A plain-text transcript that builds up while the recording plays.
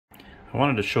I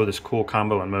wanted to show this cool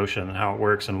combo in motion and how it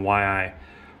works and why I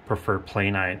prefer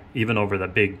Playnite even over the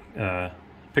big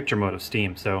picture mode of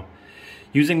Steam. So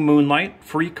using Moonlight,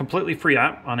 completely free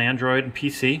app on Android and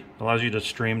PC, allows you to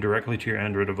stream directly to your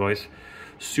Android device.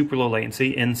 Super low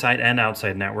latency, inside and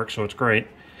outside network, so it's great.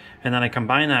 And then I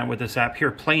combine that with this app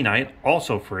here, Playnite,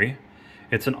 also free.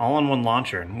 It's an all-in-one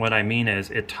launcher. And what I mean is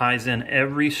it ties in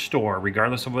every store,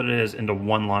 regardless of what it is, into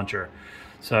one launcher.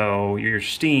 So your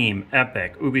Steam,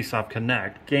 Epic, Ubisoft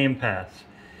Connect, Game Pass,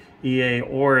 EA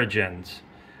Origins,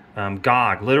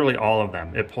 GOG, literally all of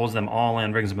them. It pulls them all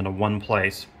in, brings them into one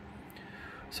place.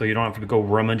 So you don't have to go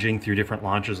rummaging through different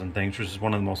launchers and things, which is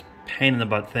one of the most pain in the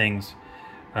butt things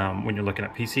when you're looking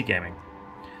at PC gaming.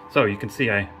 So you can see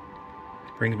it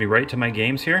brings me right to my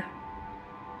games here,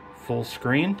 full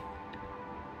screen.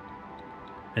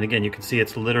 And again, you can see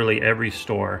it's literally every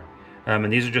store.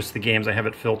 And these are just the games I have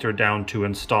it filtered down to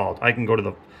installed. I can go to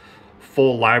the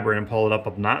full library and pull it up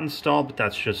of not installed, but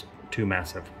that's just too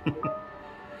massive.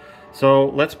 So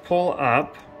let's pull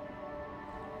up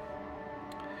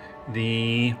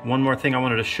the one more thing I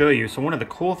wanted to show you. So one of the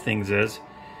cool things is,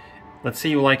 let's say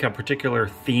you like a particular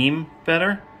theme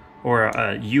better or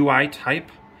a UI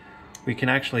type, we can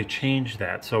actually change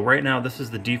that. So right now this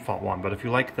is the default one, but if you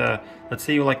like let's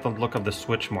say you like the look of the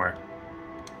Switch more,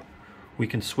 we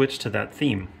can switch to that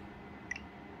theme.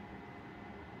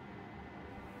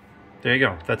 There you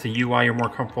go. That's a UI you're more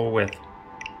comfortable with.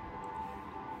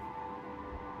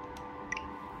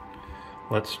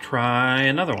 Let's try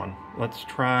another one. Let's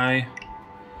try,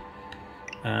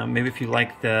 maybe if you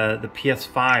like the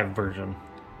PS5 version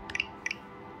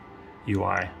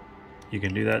UI, you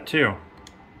can do that too.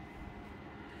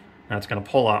 Now it's going to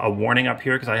pull a warning up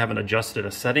here because I haven't adjusted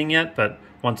a setting yet, but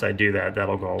once I do that,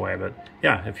 that'll go away. But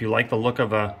yeah, if you like the look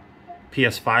of a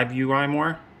PS5 UI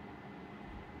more,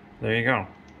 there you go.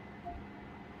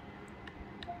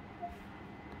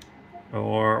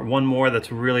 Or one more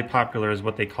that's really popular is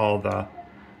what they call the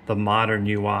modern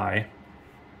UI.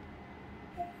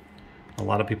 A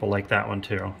lot of people like that one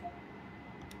too.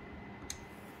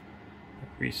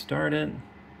 Restart it.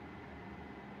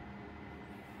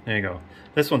 There you go.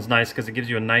 This one's nice because it gives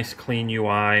you a nice clean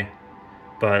UI,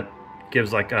 but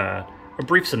gives like a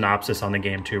brief synopsis on the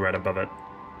game too right above it.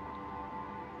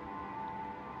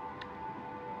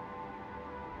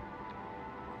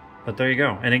 But there you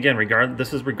go. And again,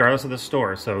 this is regardless of the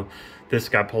store. So this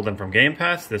got pulled in from Game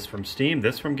Pass, this from Steam,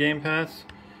 this from Game Pass,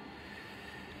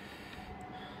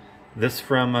 this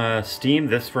from Steam,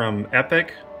 this from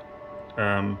Epic.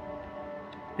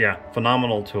 Yeah,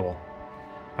 phenomenal tool.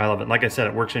 I love it. Like I said,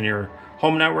 it works in your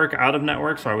home network, out of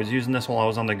network. So I was using this while I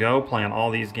was on the go, playing all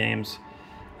these games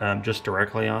just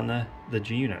directly on the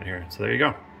G unit here. So there you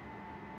go.